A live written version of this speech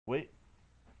Wait.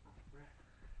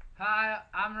 Hi,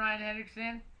 I'm Ryan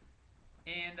Hendrickson,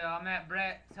 and I'm at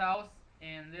Brett's house,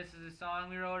 and this is a song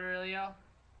we wrote earlier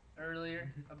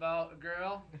about a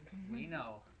girl we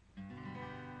know.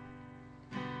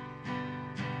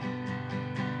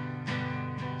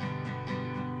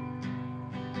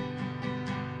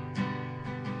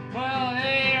 Well,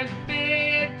 there's a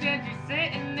bitch, and she's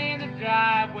sitting in the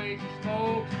driveway. She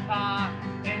smokes pot,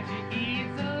 and she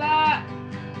eats a lot.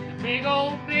 The big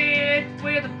old bitch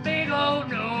with a big old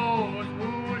nose.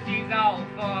 Ooh, she's all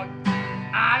fucked.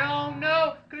 I don't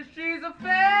know, 'cause she's a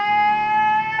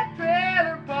fat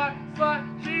trailer park slut.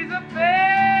 She's a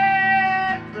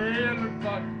fat trailer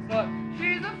park slut.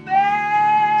 She's a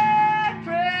fat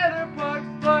trailer park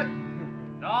slut.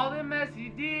 And all them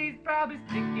STDs probably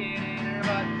sticking in her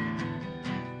butt.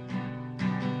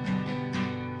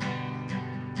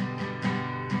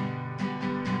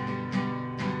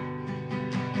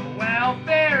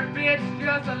 Welfare bitch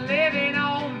just a living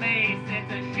on Mace.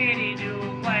 It's a shitty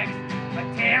duplex, a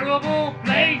terrible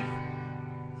place.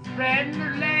 Spreading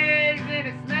her legs and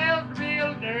it smells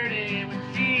real dirty.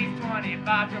 When she's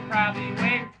 25, she'll probably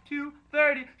weigh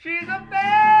 230. She's a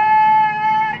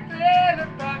bad trailer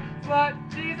park slut.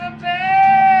 She's a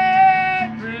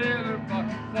bad trailer park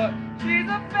slut. She's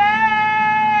a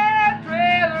bad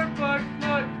trailer park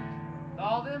slut.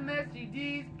 All them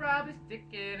STDs probably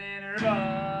sticking in her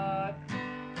butt.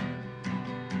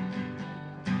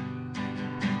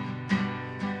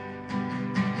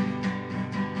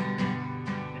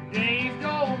 The days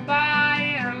go by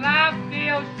and her life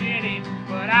feels shitty,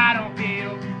 but I don't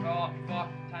feel. Oh, fuck,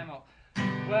 time out.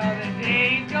 Well, the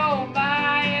days go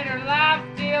by and her life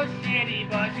feels shitty,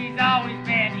 but she's always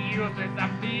been useless. I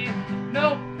feel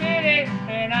no pity,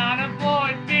 an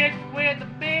unemployed bitch with a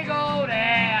big old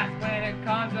ass when it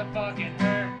comes to fucking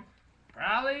her.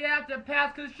 Probably have to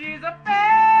pass 'cause she's a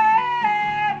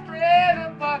bad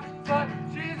trailer park slut.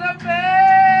 She's a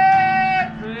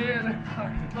bad trailer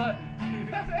park slut. She's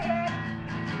a bad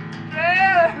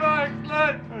trailer park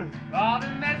slut. All the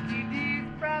STDs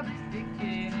probably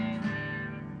sticking in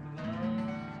her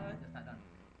blood. That's not done.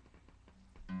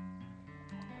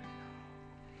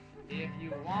 If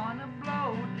you want a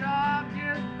blowjob,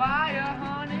 just buy a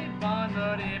honey bun.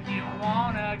 But if you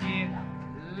wanna get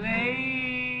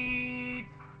laid,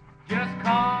 just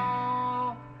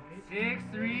call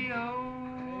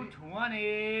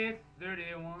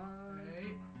 630-2031.